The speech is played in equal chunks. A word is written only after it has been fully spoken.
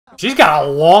She's got a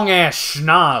long-ass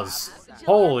schnoz.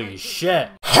 Holy shit.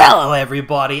 Hello,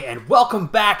 everybody, and welcome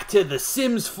back to The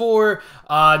Sims 4.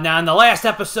 Now, in the last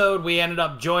episode, we ended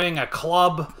up joining a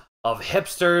club of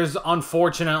hipsters,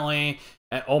 unfortunately.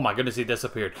 And, oh my goodness, he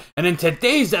disappeared. And in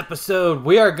today's episode,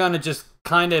 we are gonna just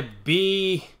kind of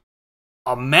be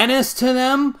a menace to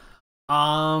them.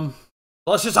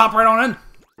 Let's just hop right on in.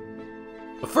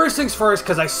 But first things first,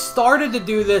 because I started to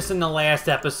do this in the last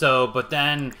episode, but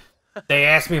then they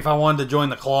asked me if I wanted to join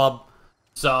the club.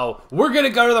 So, we're gonna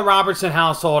go to the Robertson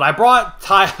household. I brought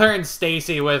Tyler and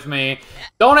Stacy with me.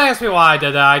 Don't ask me why I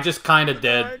did that, I just kind of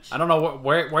did. I don't know,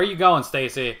 where are you going,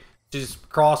 Stacy? She's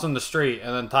crossing the street,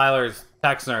 and then Tyler's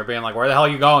texting her, being like, where the hell are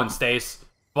you going, Stace?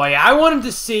 But yeah, I wanted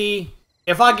to see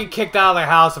if I get kicked out of their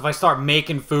house if I start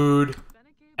making food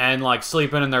and, like,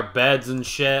 sleeping in their beds and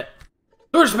shit.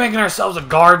 We're just making ourselves a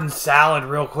garden salad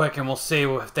real quick, and we'll see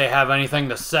if they have anything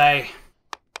to say.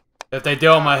 If they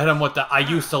do, I'm gonna hit them with the, I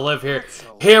used to live here.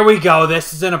 Here we go,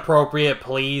 this is inappropriate,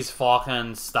 please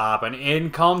fucking stop. And in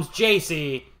comes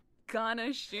JC.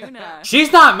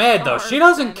 She's not mad though, she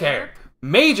doesn't care.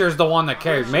 Major's the one that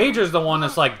cares. Major's the one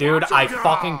that's like, dude, I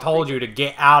fucking told you to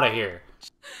get out of here.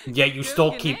 Yet you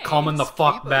still keep coming the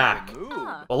fuck back.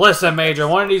 Well listen, Major,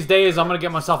 one of these days I'm gonna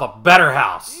get myself a better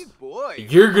house.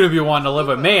 You're gonna be wanting to live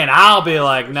with me, and I'll be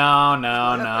like, no.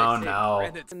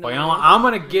 Well, you know what? I'm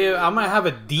gonna have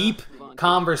a deep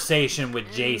conversation with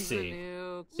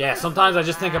JC. Yeah, sometimes I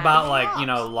just think about, like, you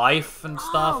know, life and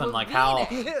stuff, and like how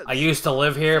I used to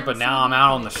live here, but now I'm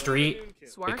out on the street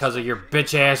because of your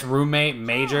bitch-ass roommate,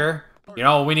 Major. You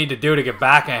know what we need to do to get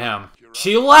back at him?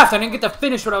 She left! I didn't get to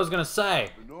finish what I was gonna say.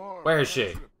 Where is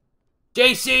she?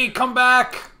 JC, come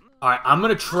back! Alright, I'm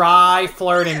gonna try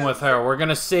flirting with her. We're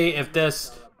gonna see if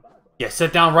this... Yeah,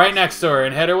 sit down right next to her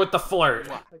and hit her with the flirt.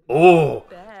 Ooh,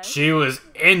 she was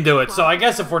into it. So I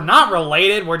guess if we're not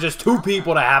related, we're just two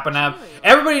people that happen to have...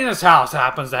 Everybody in this house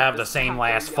happens to have the same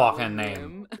last fucking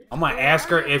name. I'm gonna ask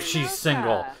her if she's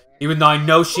single. Even though I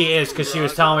know she is, because she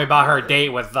was telling me about her date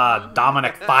with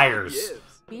Dominic Fires.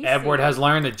 Edward has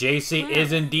learned that JC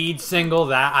is indeed single.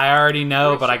 That I already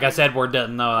know, but I guess Edward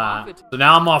didn't know that. So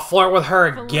now I'm gonna flirt with her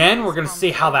again. We're gonna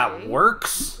see how that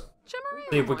works.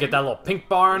 See if we get that little pink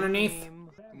bar underneath.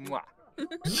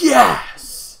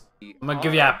 Yes! I'm gonna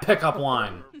give you a pickup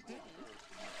line.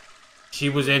 She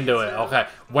was into it. Okay.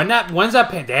 When's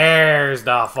that pink? There's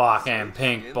the fucking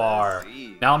pink bar.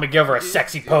 Now let me give her a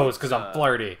sexy pose because I'm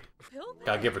flirty.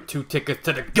 Gotta give her 2 tickets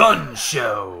to the gun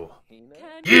show.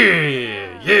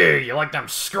 Yeah, you like them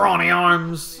scrawny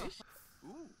arms?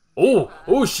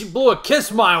 Oh, she blew a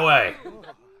kiss my way.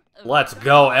 Let's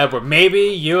go, Edward. Maybe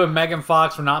you and Megan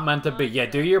Fox were not meant to be. Yeah,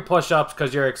 do your push-ups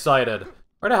because you're excited.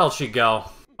 Where the hell she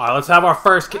go? Alright, let's have our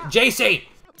first kiss. JC,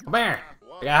 come here.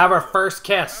 We gotta have our first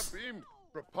kiss.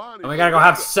 And we gotta go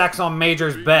have sex on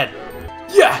Major's bed.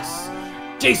 Yes!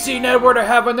 JC and Edward are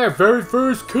having their very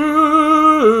first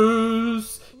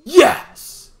kiss. Yes!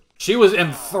 She was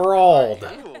enthralled.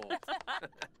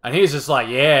 And he's just like,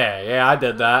 yeah, I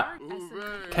did that.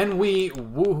 Can we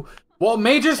woo? Well,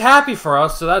 Major's happy for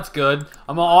us, so that's good.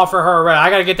 I'm gonna offer her a ride. I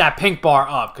gotta get that pink bar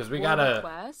up, because we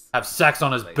gotta have sex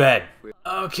on his bed.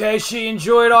 Okay, she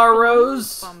enjoyed our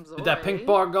rose. Did that pink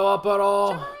bar go up at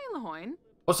all?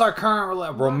 What's our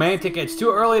current romantic? It's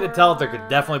too early to tell if there could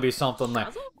definitely be something there.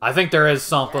 I think there is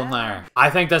something there.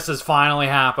 I think this is finally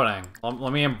happening.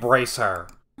 Let me embrace her.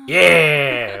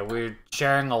 Yeah, we're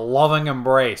sharing a loving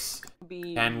embrace.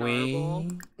 Can we?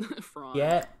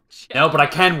 Yeah. No, but I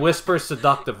can whisper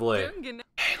seductively.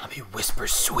 Hey, let me whisper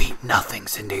sweet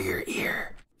nothings into your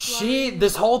ear.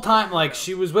 This whole time, like,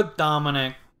 she was with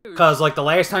Dominic. Because, like, the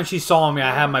last time she saw me,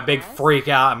 I had my big freak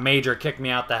out and Major kicked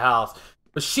me out the house.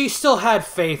 But she still had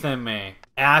faith in me.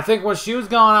 And I think when she was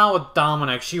going out with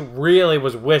Dominic, she really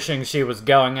was wishing she was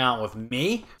going out with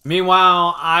me.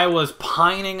 Meanwhile, I was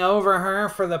pining over her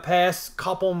for the past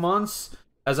couple months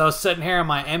as I was sitting here in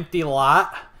my empty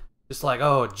lot. Just like,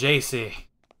 oh, JC,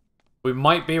 we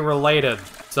might be related,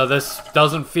 so this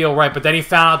doesn't feel right. But then he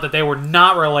found out that they were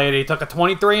not related. He took a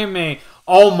 23andMe.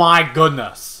 Oh my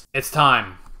goodness. It's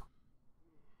time.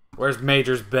 Where's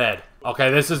Major's bed?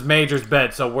 Okay, this is Major's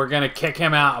bed, so we're gonna kick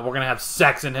him out and we're gonna have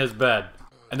sex in his bed.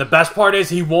 And the best part is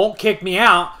he won't kick me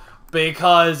out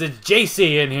because it's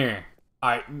JC in here.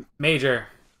 Alright, Major.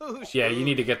 Yeah, you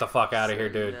need to get the fuck out of here,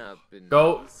 dude.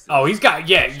 Go. Oh, he's got...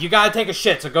 Yeah, you gotta take a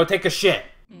shit, so go take a shit.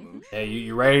 Hey,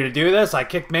 you ready to do this? I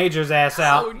kicked Major's ass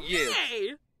out. Oh,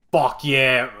 yeah. Fuck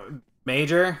yeah.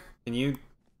 Major, can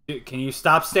you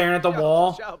stop staring at the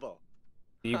wall?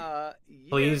 Can you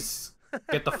please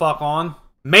get the fuck on?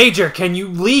 Major, can you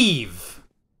leave?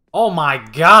 Oh my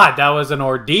god, that was an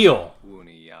ordeal.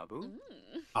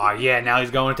 Oh yeah, now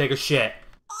he's going to take a shit.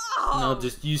 No,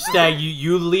 just you stay.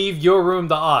 You leave your room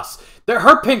to us.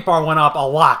 Her pink bar went up a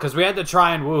lot because we had to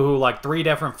try and woohoo like 3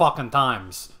 different fucking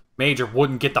times. Major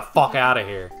wouldn't get the fuck out of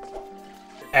here.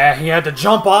 And he had to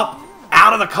jump up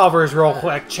out of the covers real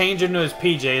quick, change into his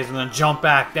PJs, and then jump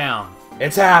back down.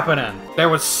 It's happening. There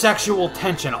was sexual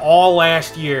tension all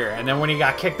last year, and then when he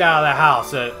got kicked out of the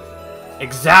house, it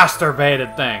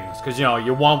exacerbated things. Because, you know,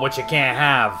 you want what you can't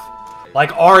have.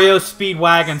 Like Ario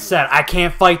Speedwagon said, I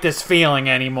can't fight this feeling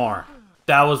anymore.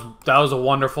 That was a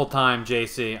wonderful time,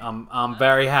 JC. I'm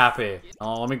very happy.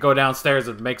 Let me go downstairs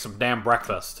and make some damn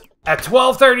breakfast. At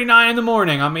 12:39 in the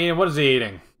morning, I'm eating, what is he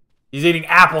eating? He's eating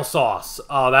applesauce.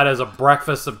 Oh, that is a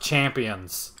breakfast of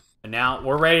champions. And now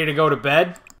we're ready to go to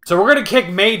bed. So we're gonna kick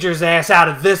Major's ass out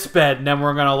of this bed, and then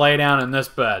we're gonna lay down in this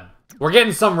bed. We're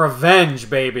getting some revenge,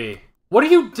 baby. What are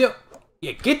you do?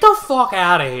 Yeah, get the fuck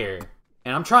out of here.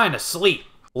 And I'm trying to sleep.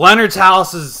 Leonard's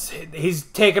house he's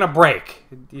taking a break.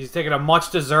 He's taking a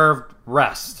much-deserved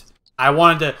rest. I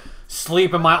wanted to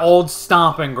sleep in my old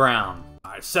stomping ground.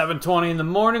 All right, 7:20 in the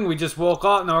morning, we just woke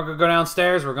up, and then we're gonna go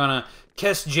downstairs. We're gonna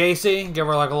kiss JC, give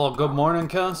her like a little good morning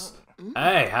kiss.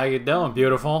 Hey, how you doing,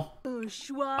 beautiful?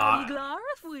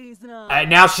 And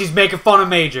now she's making fun of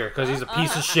Major, because he's a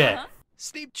piece of shit.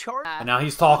 And now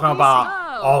he's talking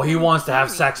about, oh, he wants to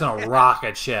have sex in a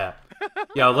rocket ship.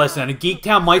 Yo, listen,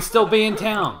 Geektown might still be in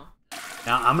town.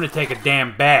 Now, I'm gonna take a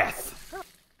damn bath.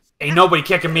 Ain't nobody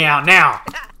kicking me out now.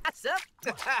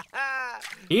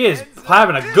 He is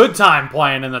having a good time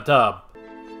playing in the tub.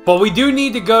 But we do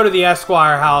need to go to the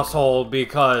Esquire household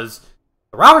because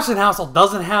the Robertson household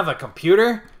doesn't have a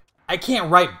computer. I can't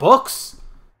write books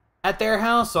at their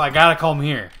house, so I gotta come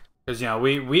here. Because, you know,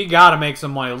 we gotta make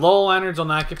some money. Lowell Leonard's on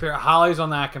that computer, Holly's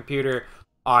on that computer.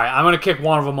 Alright, I'm gonna kick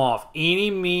one of them off.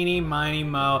 Eeny, meeny, miny,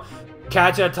 mo.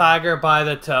 Catch a tiger by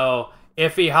the toe.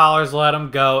 If he hollers, let him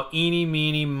go. Eeny,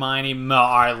 meeny, miny, mo.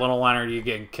 Alright, little Leonard, you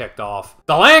getting kicked off.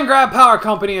 The Land Grab Power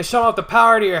Company has shut off the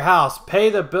power to your house.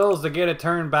 Pay the bills to get it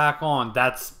turned back on.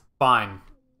 That's fine.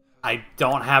 I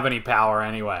don't have any power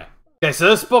anyway. Okay, so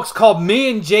this book's called Me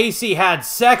and JC Had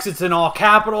Sex. It's in all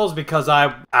capitals because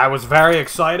I was very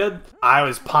excited. I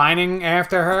was pining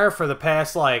after her for the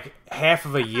past, like, half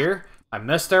of a year. I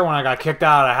missed her when I got kicked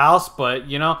out of the house, but,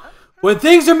 you know, when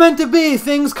things are meant to be,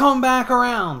 things come back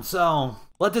around. So,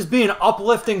 let this be an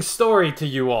uplifting story to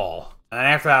you all. And then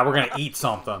after that, we're gonna eat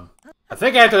something. I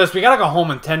think after this, we gotta go home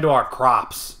and tend to our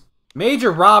crops.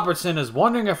 Major Robertson is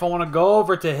wondering if I want to go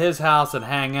over to his house and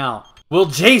hang out. Will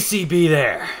JC be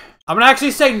there? I'm gonna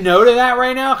actually say no to that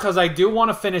right now, because I do want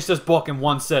to finish this book in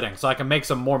one sitting, so I can make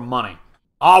some more money.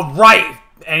 Alright!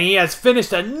 And he has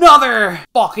finished another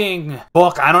fucking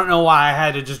book. I don't know why I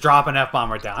had to just drop an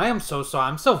F-bomb right there. I am so sorry.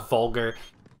 I'm so vulgar.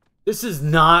 This is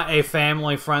not a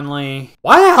family-friendly...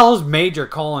 Why the hell is Major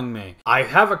calling me? I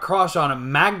have a crush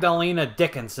on Magdalena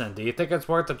Dickinson. Do you think it's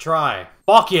worth a try?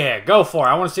 Fuck yeah, go for it.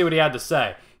 I want to see what he had to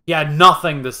say. He had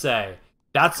nothing to say.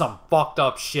 That's some fucked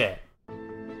up shit.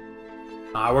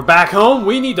 We're back home.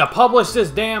 We need to publish this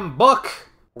damn book.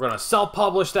 We're gonna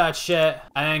self-publish that shit.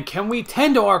 And can we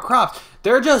tend to our crops?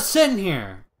 They're just sitting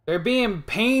here. They're being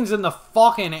pains in the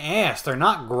fucking ass. They're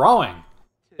not growing.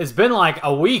 It's been like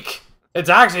a week. It's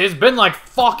been like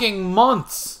fucking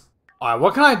months. Alright,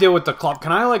 what can I do with the club?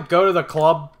 Can I like go to the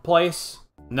club place?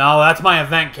 No, that's my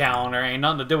event calendar. Ain't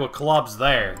nothing to do with clubs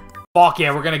there. Fuck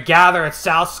yeah, we're gonna gather at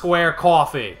South Square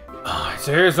Coffee. Alright,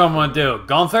 so here's what I'm gonna do.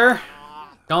 Gunther?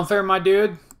 Gunther, my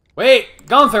dude? Wait,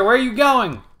 Gunther, where are you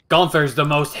going? Gunther's the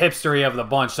most hipstery of the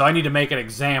bunch, so I need to make an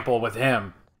example with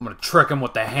him. I'm gonna trick him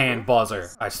with the hand buzzer.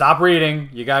 Alright, stop reading.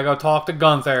 You gotta go talk to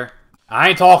Gunther. I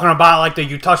ain't talking about like the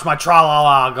you touch my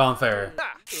tra-la-la, Gunther.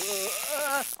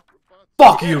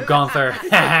 Fuck you, Gunther.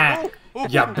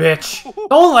 Ya bitch.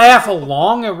 Don't laugh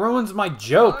along, it ruins my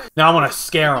joke. Now I'm gonna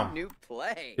scare him.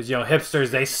 Because, you know,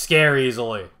 hipsters, they scare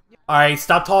easily. Alright,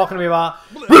 stop talking to me about...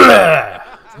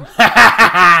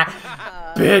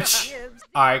 Bitch.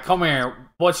 Alright, come here.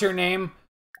 What's your name?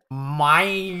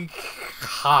 Mike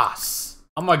Haas.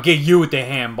 I'm gonna get you with the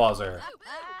hand buzzer.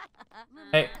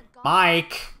 Hey,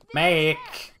 Mike. Meek.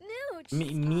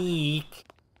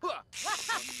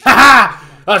 Haha!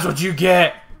 That's what you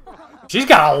get. She's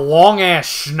got a long-ass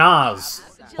schnoz.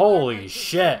 Holy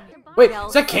shit. Wait,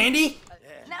 is that Candy?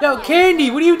 Yo,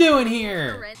 Candy, what are you doing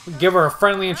here? Give her a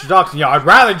friendly introduction. Yo, I'd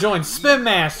rather join Spin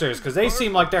Masters, because they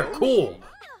seem like they're cool.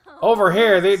 Over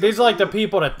here, these are like the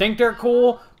people that think they're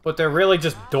cool, but they're really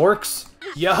just dorks.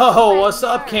 Yo, what's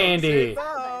up, Candy?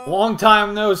 Long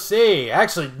time no see.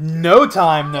 Actually, no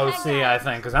time no see, I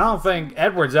think, because I don't think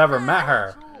Edward's ever met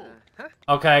her.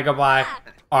 Okay, goodbye.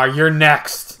 Alright, you're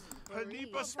next.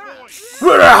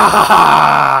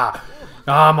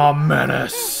 I'm a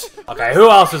menace. Okay, who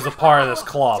else is a part of this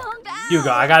club? Hugo,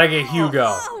 I gotta get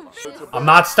Hugo. I'm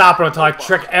not stopping until I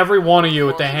trick every one of you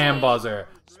with the hand buzzer.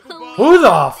 Who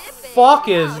the fuck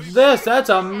is this? That's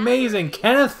amazing.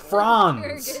 Kenneth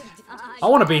Franz. I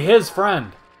want to be his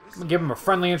friend. I'm gonna give him a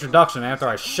friendly introduction after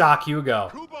I shock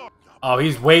Hugo. Oh,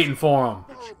 he's waiting for him.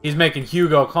 He's making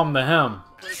Hugo come to him.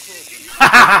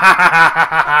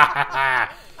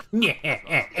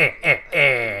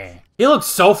 He looks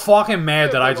so fucking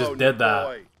mad that I just did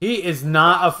that. He is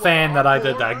not a fan that I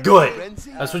did that. Good.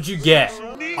 That's what you get.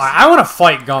 Alright, I want to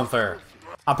fight Gunther.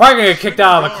 I'm probably gonna get kicked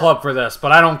out of the club for this,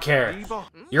 but I don't care.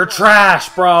 You're trash,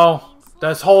 bro.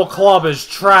 This whole club is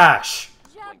trash.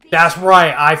 That's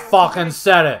right, I fucking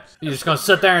said it. You just gonna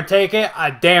sit there and take it?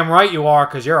 Damn right you are,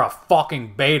 because you're a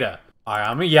fucking beta. Alright,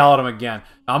 I'm gonna yell at him again.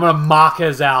 I'm gonna mock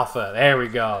his outfit. There we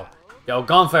go. Yo,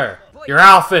 Gunther, your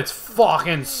outfit's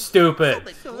fucking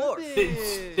stupid.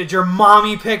 Did your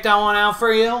mommy pick that one out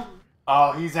for you?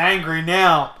 Oh, he's angry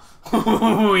now.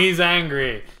 He's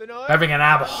angry. Having an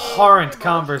abhorrent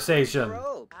conversation.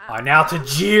 Alright, now to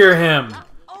jeer him.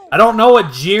 I don't know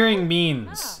what jeering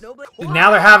means.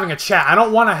 Now they're having a chat. I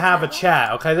don't want to have a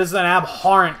chat, okay? This is an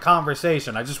abhorrent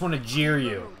conversation. I just want to jeer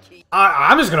you.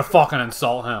 I'm just gonna fucking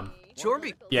insult him.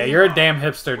 Yeah, you're a damn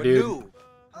hipster, dude.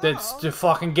 That's just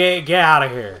fucking get out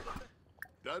of here.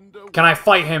 Can I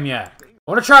fight him yet?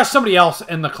 I want to try somebody else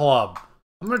in the club.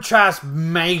 I'm gonna try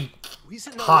May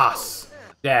Haas.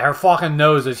 Yeah, her fucking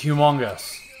nose is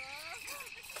humongous.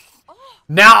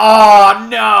 Now, oh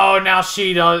no! Now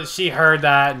she heard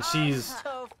that and she's.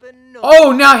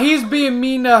 Oh, now he's being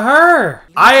mean to her.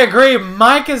 I agree.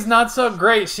 Mike is not so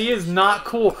great. She is not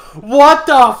cool. What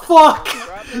the fuck?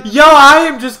 Yo, I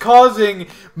am just causing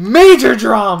major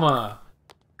drama.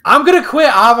 I'm gonna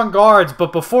quit avant-gardes,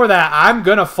 but before that, I'm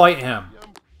gonna fight him.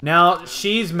 Now,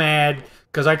 she's mad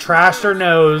because I trashed her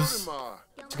nose.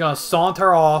 She's gonna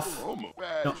saunter off.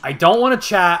 No, I don't want to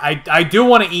chat. I do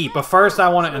want to eat, but first I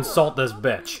want to insult this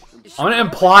bitch. I'm gonna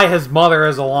imply his mother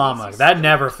is a llama. That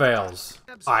never fails.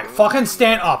 Alright, fucking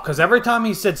stand up, because every time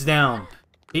he sits down,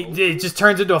 it just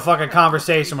turns into a fucking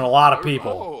conversation with a lot of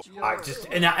people. Alright, just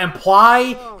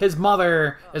imply his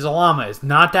mother is a llama. It's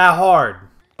not that hard.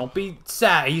 Don't be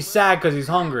sad. He's sad because he's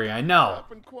hungry, I know.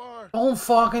 Don't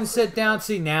fucking sit down.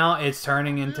 See, now it's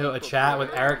turning into a chat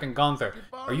with Eric and Gunther.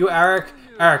 Are you Eric?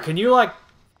 Eric, can you, like,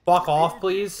 fuck off,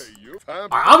 please? Alright,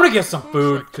 I'm gonna get some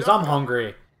food, because I'm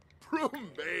hungry.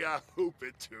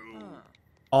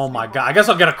 Oh my god, I guess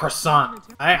I'll get a croissant.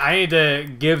 I need to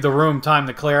give the room time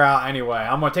to clear out anyway.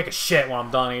 I'm gonna take a shit when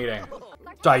I'm done eating.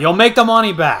 Sorry, you'll make the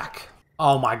money back.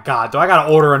 Oh my god, do I gotta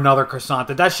order another croissant?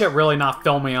 Did that shit really not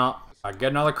fill me up? I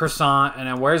get another croissant, and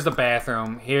then where's the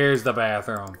bathroom? Here's the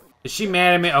bathroom. Is she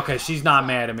mad at me? Okay, she's not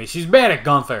mad at me. She's mad at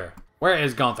Gunther. Where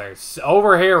is Gunther?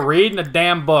 Over here reading a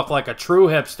damn book like a true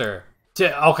hipster.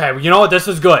 Okay, you know what? This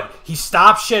is good. He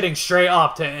stopped shitting straight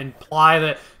up to imply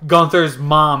that Gunther's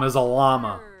mom is a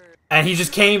llama. And he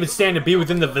just can't even stand to be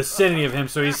within the vicinity of him,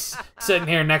 so he's sitting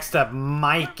here next to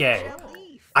Mikey.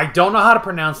 I don't know how to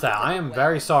pronounce that. I am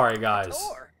very sorry, guys.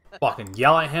 Fucking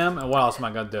yell at him, and what else am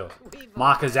I gonna do?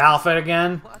 Mock his outfit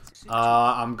again.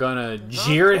 I'm gonna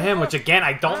jeer at him, which again,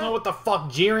 I don't know what the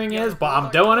fuck jeering is, but I'm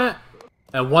doing it.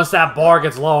 And once that bar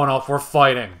gets low enough, we're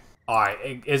fighting.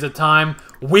 Alright, is it time?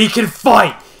 We can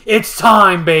fight! It's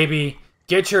time, baby!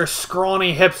 Get your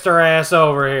scrawny hipster ass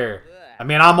over here. I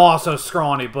mean, I'm also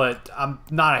scrawny, but I'm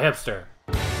not a hipster.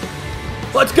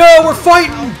 Let's go! We're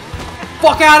fighting!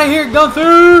 Fuck out of here,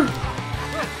 Gunther!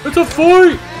 It's a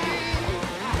fight!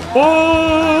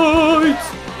 Fight!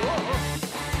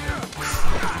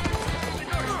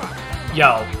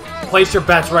 Yo, place your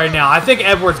bets right now. I think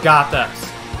Edward's got this.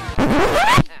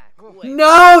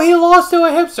 No, he lost to a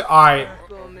hipster. Alright.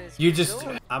 You just...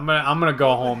 I'm gonna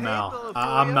go home now.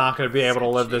 I'm not gonna be able to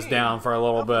live this down for a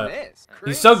little bit.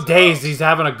 He's so dazed he's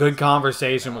having a good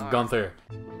conversation with Gunther.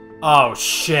 Oh,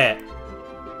 shit.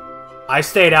 I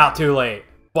stayed out too late.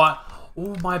 But...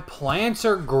 Ooh, my plants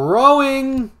are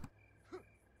growing.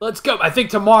 Let's go. I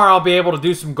think tomorrow I'll be able to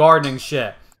do some gardening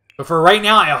shit. But for right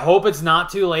now, I hope it's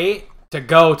not too late to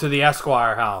go to the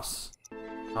Esquire house.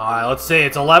 Alright, let's see.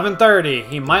 It's 11:30.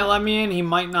 He might let me in, he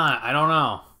might not. I don't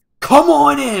know. Come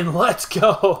on in! Let's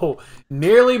go!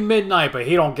 Nearly midnight, but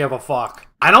he don't give a fuck.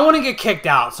 I don't want to get kicked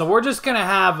out, so we're just gonna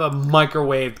have a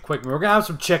microwaved quick meal. We're gonna have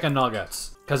some chicken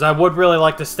nuggets. Because I would really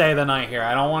like to stay the night here.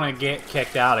 I don't want to get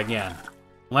kicked out again.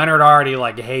 Leonard already,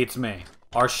 like, hates me.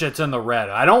 Our shit's in the red.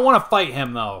 I don't want to fight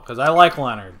him, though, because I like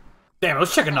Leonard. Damn,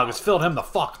 those chicken nuggets filled him the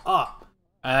fuck up.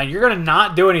 And you're going to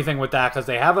not do anything with that because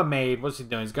they have a maid. What's he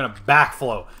doing? He's going to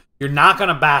backflow. You're not going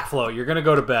to backfloat. You're going to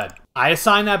go to bed. I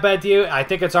assigned that bed to you. I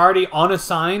think it's already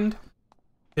unassigned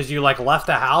because you, like, left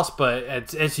the house, but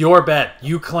it's your bed.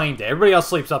 You claimed it. Everybody else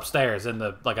sleeps upstairs in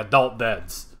the, like, adult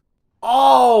beds.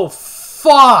 Oh,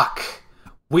 fuck!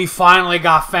 We finally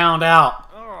got found out.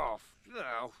 Oh,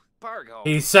 no. Pargo.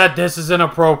 He said this is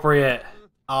inappropriate.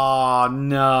 Oh,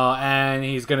 no. And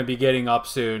he's going to be getting up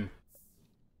soon.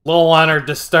 Little Leonard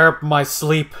disturbed my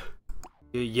sleep.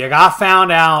 You got found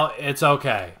out. It's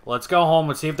okay. Let's go home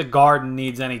and see if the garden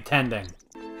needs any tending.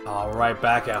 All right,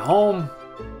 back at home.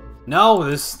 No,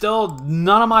 there's still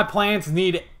none of my plants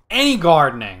need any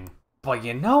gardening. But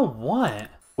you know what?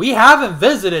 We haven't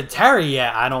visited Terry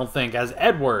yet, I don't think, as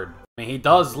Edward. I mean, he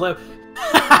does live...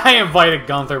 I invited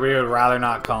Gunther, but he would rather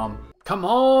not come. Come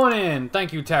on in.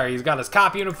 Thank you, Terry. He's got his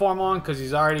cop uniform on because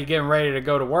he's already getting ready to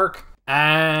go to work.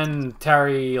 And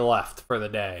Terry left for the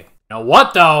day. You know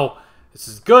what, though? This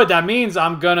is good. That means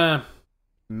I'm gonna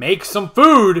make some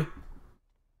food.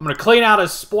 I'm gonna clean out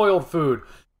his spoiled food.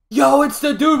 Yo, it's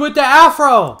the dude with the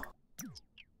afro.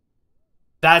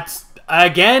 That's,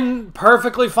 again,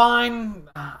 perfectly fine.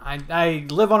 I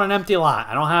live on an empty lot.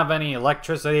 I don't have any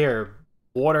electricity or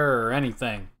water or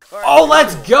anything. Oh,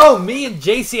 let's go. Me and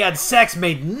JC had sex,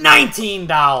 made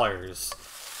 $19.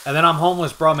 And then I'm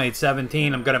homeless, bro, made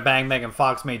 17. I'm gonna bang Megan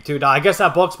Fox, made $2. I guess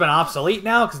that book's been obsolete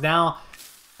now, because now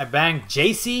I banged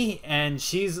JC, and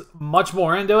she's much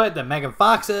more into it than Megan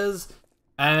Fox is.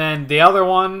 And then the other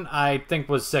one, I think,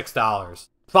 was $6.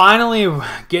 Finally,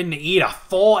 getting to eat a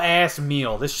full-ass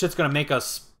meal. This shit's gonna make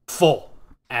us full.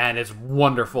 And it's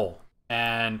wonderful.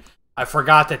 And I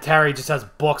forgot that Terry just has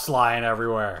books lying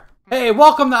everywhere. Hey,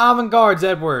 welcome to Avant-Garde's,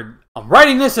 Edward. I'm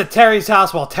writing this at Terry's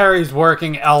house while Terry's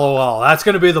working, LOL. That's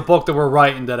gonna be the book that we're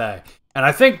writing today. And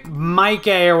I think Mike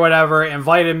A or whatever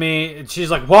invited me, and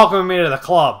she's like welcoming me to the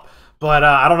club. But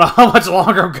I don't know how much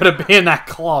longer I'm going to be in that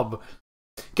club.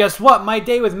 Guess what? My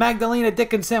date with Magdalena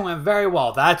Dickinson went very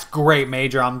well. That's great,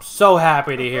 Major. I'm so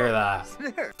happy to hear that.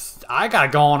 I got to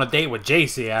go on a date with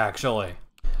JC, actually.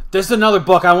 This is another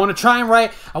book I want to try and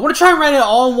write. I want to try and write it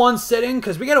all in one sitting,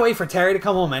 because we got to wait for Terry to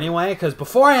come home anyway. Because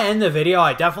before I end the video,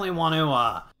 I definitely want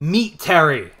to meet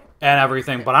Terry and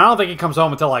everything. But I don't think he comes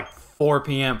home until like 4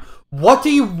 p.m. What do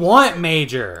you want,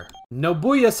 Major?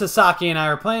 Nobuya Sasaki and I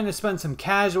are planning to spend some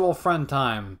casual friend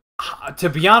time. To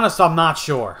be honest, I'm not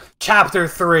sure. Chapter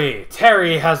 3.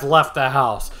 Terry has left the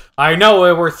house. I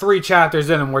know we're 3 chapters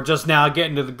in and we're just now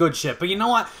getting to the good shit. But you know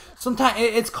what? Sometimes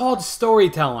it's called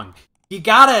storytelling. You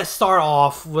gotta start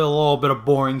off with a little bit of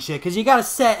boring shit because you gotta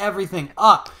set everything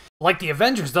up. Like the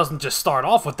Avengers doesn't just start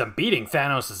off with them beating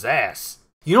Thanos' ass.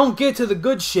 You don't get to the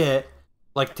good shit,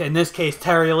 like in this case,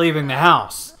 Terry leaving the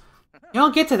house. You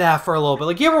don't get to that for a little bit.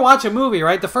 Like, you ever watch a movie,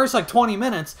 right? The first, like, 20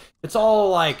 minutes, it's all,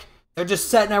 like, they're just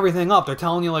setting everything up. They're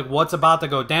telling you, like, what's about to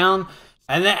go down.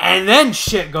 And then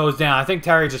shit goes down. I think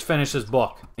Terry just finished his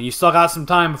book. And you still got some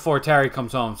time before Terry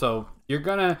comes home. So, you're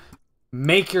gonna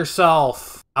make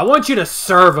yourself... I want you to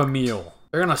serve a meal.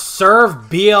 They're gonna serve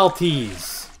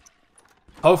BLTs.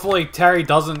 Hopefully, Terry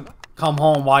doesn't come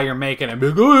home while you're making it. Be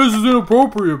like, oh, this is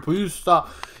inappropriate. Please stop.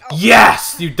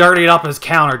 Yes! You dirtied up his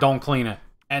counter. Don't clean it.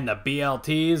 And the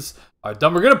BLTs are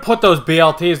done. We're going to put those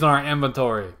BLTs in our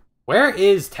inventory. Where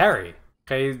is Terry?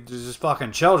 Okay, there's just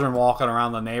fucking children walking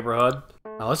around the neighborhood.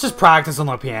 Now, let's just practice on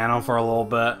the piano for a little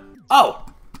bit. Oh!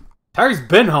 Terry's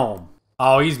been home.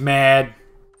 Oh, he's mad.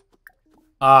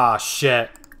 Ah, shit.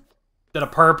 Did a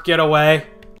perp get away?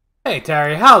 Hey,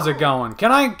 Terry, how's it going?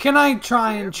 Can I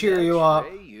try and cheer you up?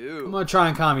 I'm going to try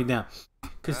and calm you down.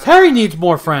 Because Terry needs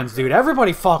more friends, dude.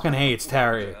 Everybody fucking hates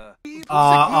Terry.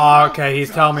 Okay,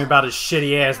 he's telling me about his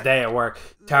shitty-ass day at work.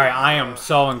 Terry, I am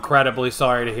so incredibly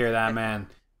sorry to hear that, man.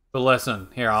 But listen,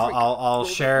 here, I'll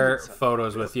share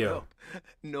photos with you.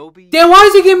 Then why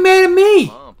does he get mad at me?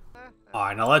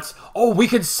 Alright, now let's... Oh, we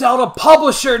can sell to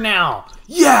publisher now!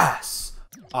 Yes!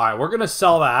 Alright, we're gonna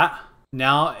sell that.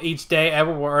 Now, each day,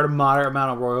 Edward will earn a moderate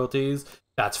amount of royalties.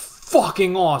 That's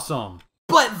fucking awesome!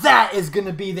 But that is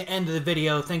gonna be the end of the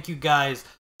video. Thank you guys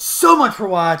so much for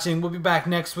watching. We'll be back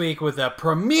next week with a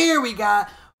premiere. We got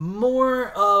more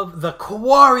of The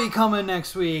Quarry coming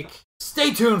next week.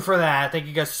 Stay tuned for that. Thank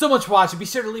you guys so much for watching. Be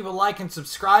sure to leave a like and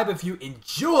subscribe if you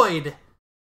enjoyed.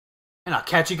 And I'll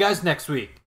catch you guys next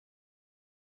week.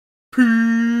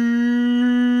 Peace.